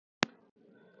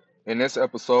In this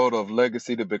episode of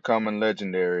Legacy to Becoming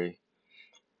Legendary,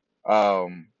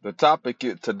 the topic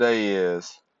today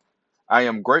is I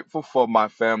am grateful for my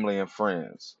family and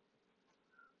friends.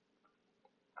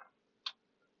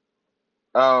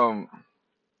 Um,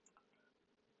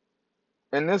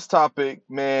 in this topic,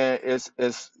 man,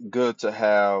 it's good to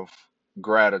have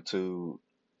gratitude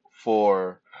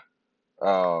for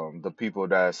the people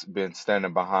that's been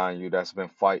standing behind you, that's been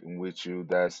fighting with you,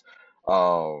 that's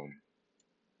um,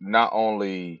 not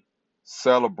only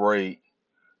celebrate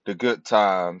the good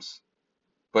times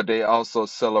but they also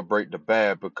celebrate the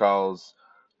bad because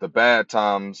the bad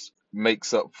times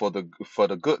makes up for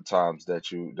the good times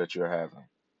that you're having.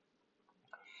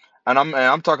 And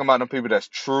I'm talking about the people that's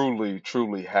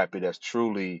truly happy, that's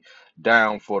truly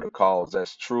down for the cause,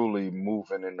 that's truly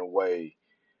moving in the way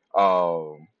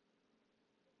um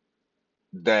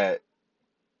that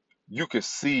you can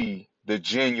see the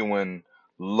genuine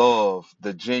love,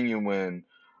 the genuine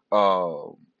uh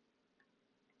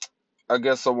I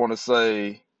guess I want to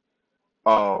say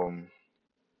um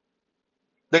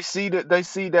they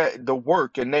see that the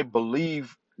work and they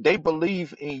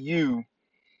believe in you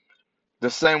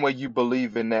the same way you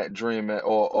believe in that dream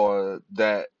or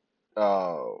that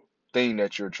uh thing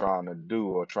that you're trying to do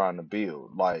or trying to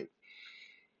build. Like,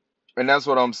 and that's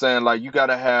what I'm saying. Like, you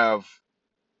gotta have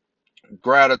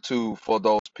gratitude for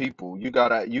those people. You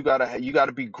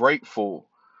gotta be grateful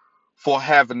for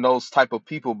having those type of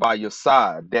people by your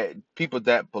side, that people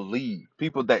that believe,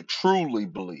 people that truly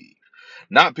believe,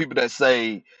 not people that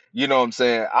say, you know what I'm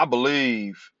saying, I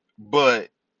believe, but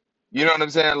you know what I'm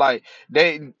saying? Like,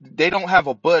 they don't have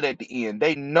a but at the end.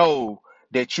 They know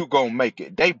that you gonna make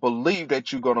it. They believe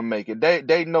that you gonna make it.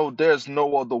 They know there's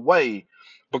no other way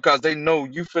because they know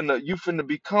you finna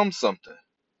become something.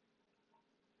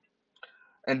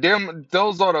 And them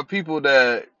those are the people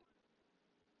that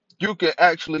you can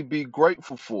actually be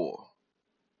grateful for.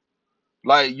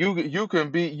 Like, you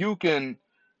can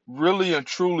really and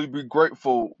truly be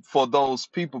grateful for those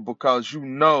people because you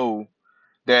know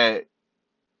that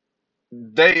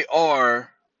they are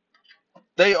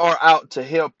they are out to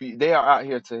help you. They are out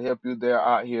here to help you. They're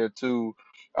out here to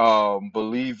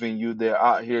believe in you. They're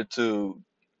out here to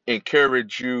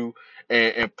encourage you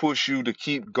and push you to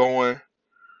keep going.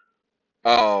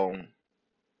 Um,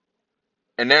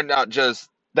 and they're not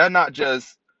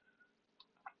just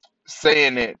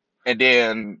saying it and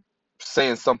then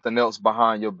saying something else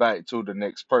behind your back to the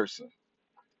next person.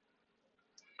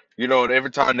 You know,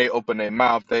 every time they open their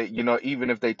mouth, even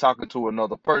if they talking to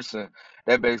another person,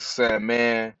 that basically saying,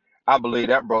 man, I believe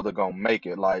that brother gonna make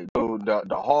it. Like, dude, the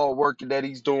hard work that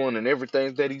he's doing and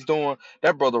everything that he's doing,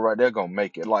 that brother right there gonna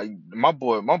make it. Like, my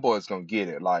boy's gonna get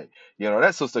it. Like,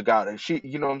 that sister got it. She,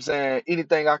 you know what I'm saying?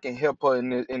 Anything I can help her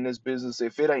in this business,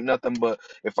 if it ain't nothing but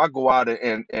if I go out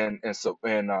and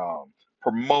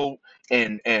promote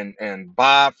and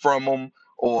buy from them,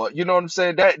 or you know what I'm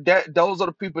saying, that those are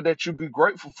the people that you be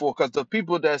grateful for, because the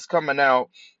people that's coming out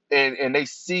and they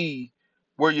see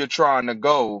where you're trying to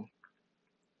go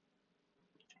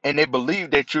and they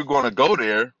believe that you're going to go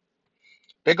there.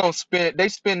 They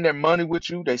spend their money with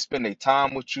you, they spend their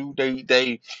time with you,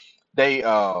 they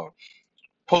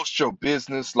post your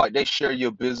business, like they share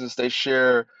your business, they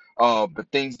share the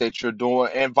things that you're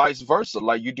doing, and vice versa,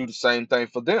 like you do the same thing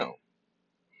for them.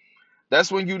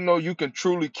 That's when you know you can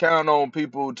truly count on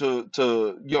people to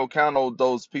count on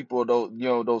those people,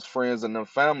 those friends and their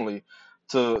family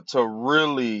to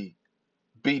really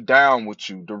be down with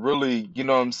you, to really, you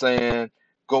know what I'm saying,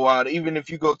 go out. Even if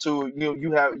you go to,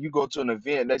 you go to an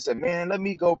event, they say, man, let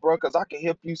me go, bro, because I can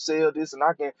help you sell this and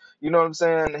I can, you know what I'm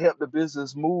saying, help the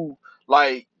business move.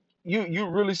 Like, you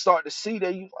really start to see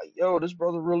that you like, yo, this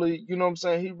brother really, you know what I'm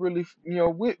saying, he really,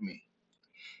 with me.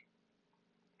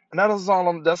 And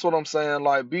that's what I'm saying.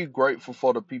 Like, be grateful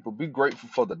for the people. Be grateful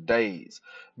for the days.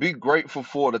 Be grateful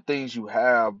for the things you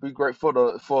have. Be grateful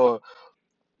for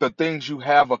the things you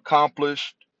have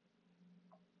accomplished,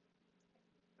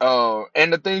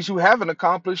 and the things you haven't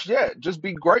accomplished yet. Just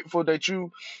be grateful that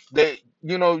you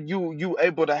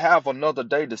able to have another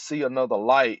day to see another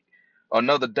light,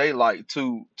 another daylight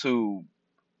to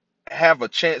have a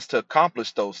chance to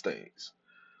accomplish those things.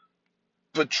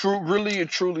 But really and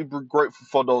truly be grateful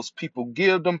for those people.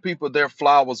 Give them people their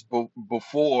flowers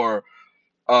before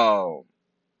uh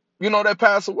they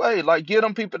pass away. Like, give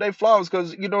them people their flowers,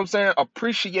 because you know what I'm saying,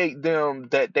 appreciate them,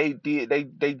 that they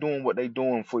doing what they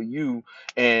doing for you,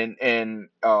 and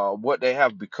what they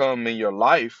have become in your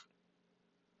life.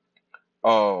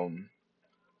 um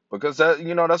because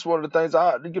that's one of the things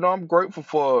I'm grateful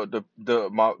for the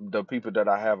people that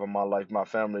I have in my life, my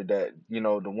family, that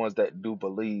the ones that do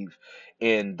believe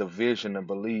in the vision and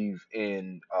believe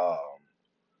in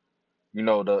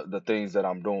the things that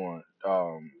I'm doing,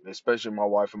 especially my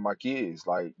wife and my kids.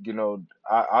 Like,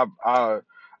 I'm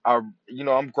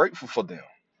grateful for them.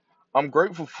 I'm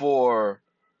grateful for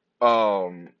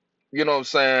um what I'm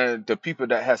saying, the people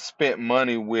that have spent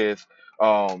money with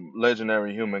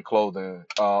Legendary Human Clothing,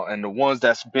 and the ones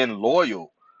that's been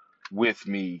loyal with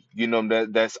me,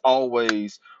 that's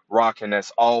always rocking,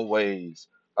 that's always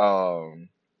um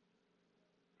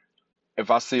if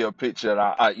I see a picture,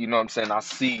 I what I'm saying, I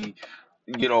see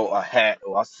a hat,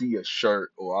 or I see a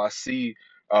shirt, or I see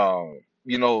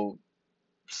you know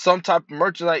some type of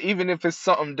merchandise, even if it's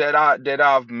something that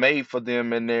I've made for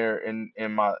them in there, in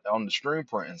my on the screen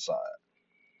printing side.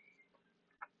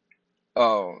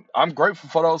 I'm grateful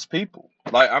for those people.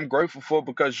 Like, I'm grateful for,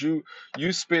 because you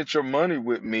spent your money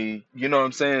with me, what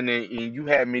I'm saying, and you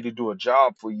had me to do a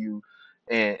job for you,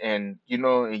 and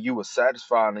you were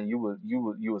satisfied, and you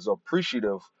was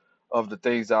appreciative of the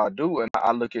things I do, and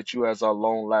I look at you as a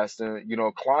long lasting,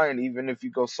 client. Even if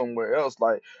you go somewhere else,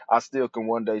 like, I still can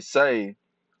one day say,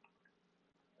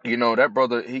 that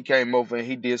brother, he came over and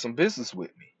he did some business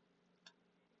with me.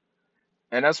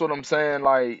 And that's what I'm saying.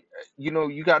 Like,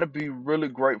 you got to be really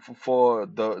grateful for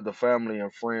the family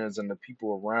and friends and the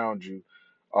people around you.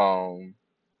 Um,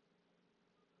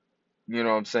 what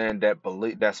I'm saying,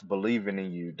 that's believing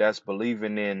in you, that's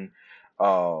believing in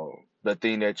uh the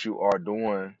thing that you are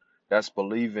doing, that's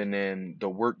believing in the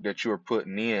work that you're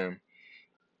putting in.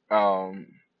 Um,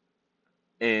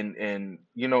 and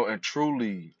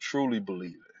truly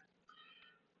believe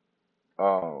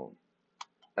it.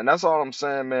 And that's all I'm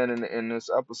saying, man. In this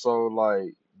episode,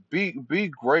 like, be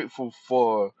grateful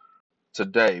for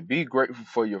today. Be grateful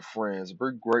for your friends.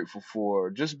 Be grateful for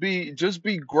just be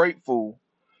grateful,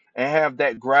 and have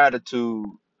that gratitude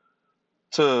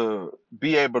to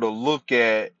be able to look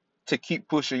at, to keep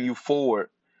pushing you forward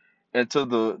into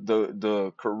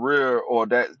the career, or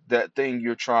that thing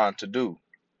you're trying to do.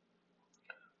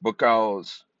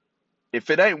 Because if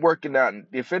it ain't working out,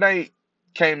 if it ain't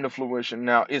came to fruition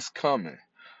now, it's coming.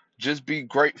 Just be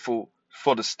grateful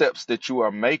for the steps that you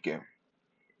are making,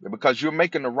 because you're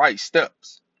making the right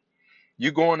steps.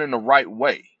 You're going in the right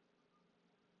way.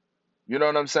 You know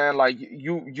what I'm saying? Like,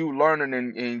 you learning,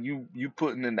 and you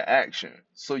putting into action.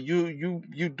 So you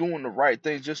doing the right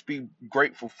things. Just be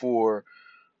grateful for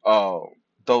uh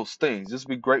those things. Just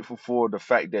be grateful for the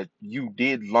fact that you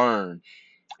did learn,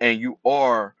 and you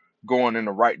are going in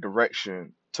the right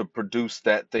direction to produce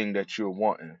that thing that you're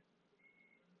wanting.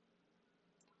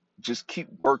 Just keep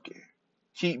working.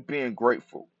 Keep being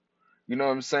grateful. You know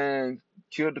what I'm saying?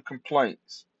 Kill the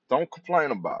complaints. Don't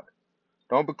complain about it.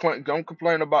 Don't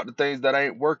complain about the things that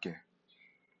ain't working.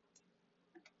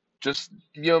 Just,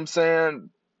 what I'm saying,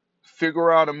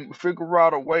 figure out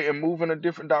a way and move in a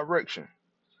different direction.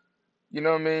 You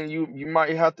know what I mean? You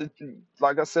might have to,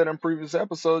 like I said in previous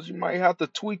episodes, you might have to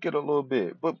tweak it a little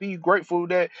bit, but be grateful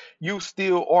that you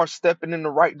still are stepping in the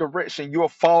right direction. You're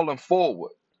falling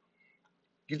forward.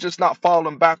 You're just not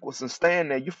falling backwards and staying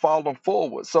there. You're falling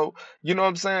forward. So, you know what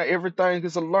I'm saying? Everything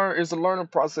is a learning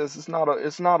process. It's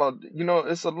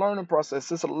a learning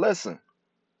process. It's a lesson.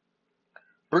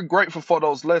 Be grateful for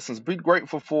those lessons. Be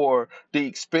grateful for the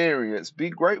experience. Be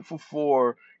grateful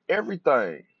for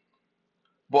everything.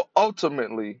 But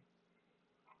ultimately,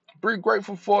 be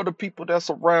grateful for the people that's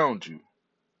around you.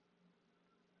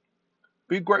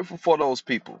 Be grateful for those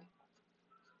people.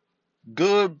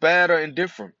 Good, bad, or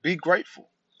indifferent. Be grateful.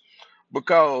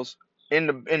 Because in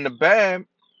the bad,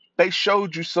 they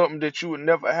showed you something that you would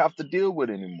never have to deal with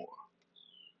anymore.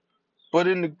 But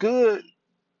in the good,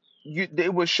 they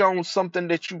were shown something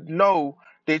that you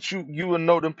will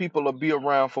know them people will be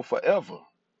around for forever.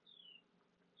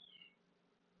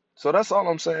 So that's all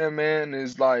I'm saying, man,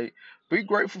 is like, be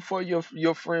grateful for your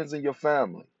friends and your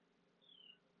family.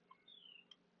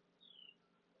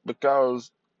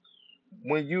 Because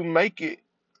when you make it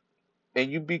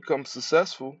and you become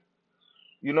successful,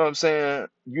 you know what I'm saying,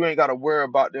 you ain't gotta worry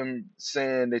about them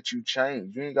saying that you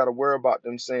changed. You ain't gotta worry about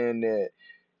them saying that,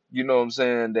 what I'm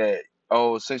saying, that,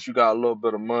 oh, since you got a little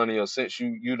bit of money, or since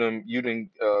you done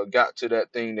got to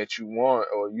that thing that you want,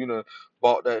 or you done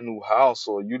bought that new house,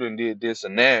 or you done did this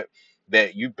and that,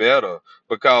 that you better,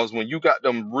 because when you got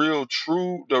them real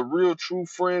true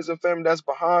friends and family that's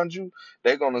behind you,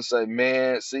 they're gonna say,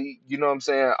 man, see, you know what I'm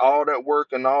saying, all that work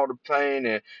and all the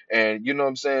pain, and you know what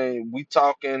I'm saying, we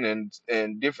talking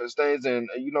and different things, and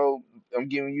you know, I'm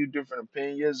giving you different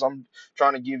opinions, I'm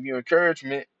trying to give you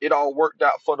encouragement. It all worked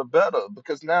out for the better,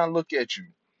 because now look at you.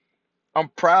 I'm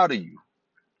proud of you.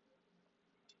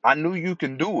 I knew you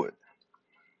can do it.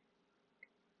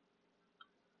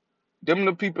 Them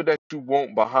the people that you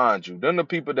want behind you. Them the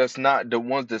people that's not the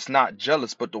ones that's not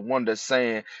jealous, but the one that's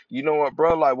saying, you know what,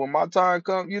 bro, like when my time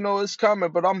comes, you know, it's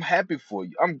coming, but I'm happy for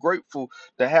you. I'm grateful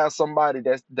to have somebody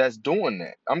that's doing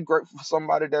that. I'm grateful for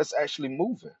somebody that's actually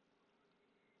moving.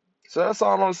 So that's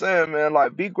all I'm saying, man.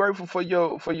 Like, be grateful for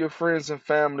your friends and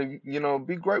family. You know,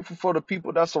 be grateful for the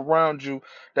people that's around you,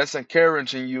 that's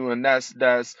encouraging you, and that's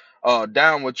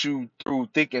down with you through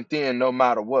thick and thin, no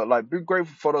matter what. Like, be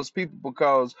grateful for those people,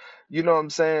 because you know what I'm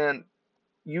saying.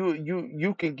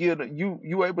 You can give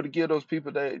you able to give those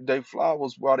people they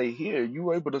flowers while they here.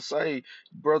 You able to say,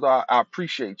 brother, I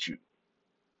appreciate you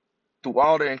through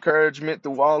all the encouragement,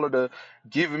 through all of the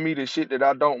giving me the shit that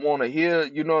I don't want to hear.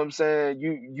 You know what I'm saying?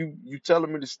 You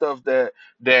telling me the stuff that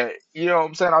you know what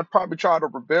I'm saying. I'd probably try to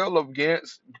rebel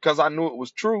against because I knew it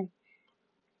was true,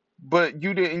 but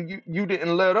you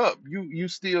didn't let up. You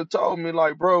still told me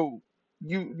like, bro,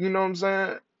 you know what I'm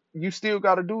saying. You still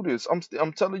got to do this.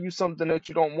 I'm telling you something that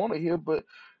you don't want to hear, but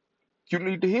you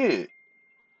need to hear it.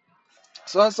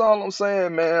 So that's all I'm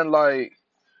saying, man. Like,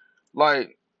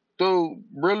 dude,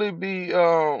 really be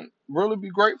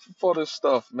grateful for this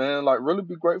stuff, man. Like, really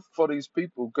be grateful for these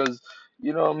people, because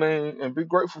you know what I mean, and be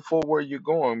grateful for where you're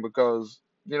going, because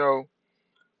you know,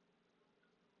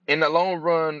 in the long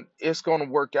run, it's gonna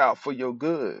work out for your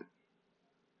good,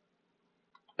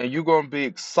 and you're gonna be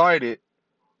excited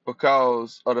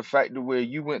because of the fact that where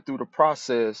you went through the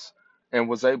process and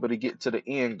was able to get to the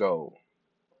end goal.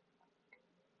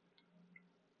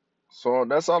 So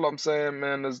that's all I'm saying,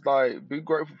 man. Is like, be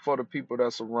grateful for the people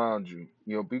that's around you.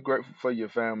 You know, be grateful for your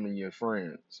family and your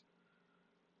friends.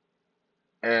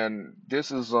 And this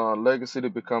is Legacy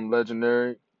to Become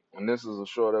Legendary, and this is a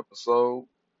short episode.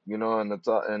 You know, and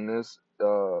the and this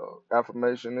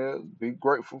affirmation is, be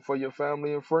grateful for your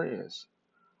family and friends.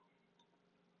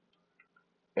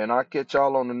 And I catch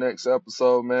y'all on the next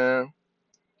episode, man.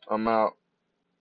 I'm out.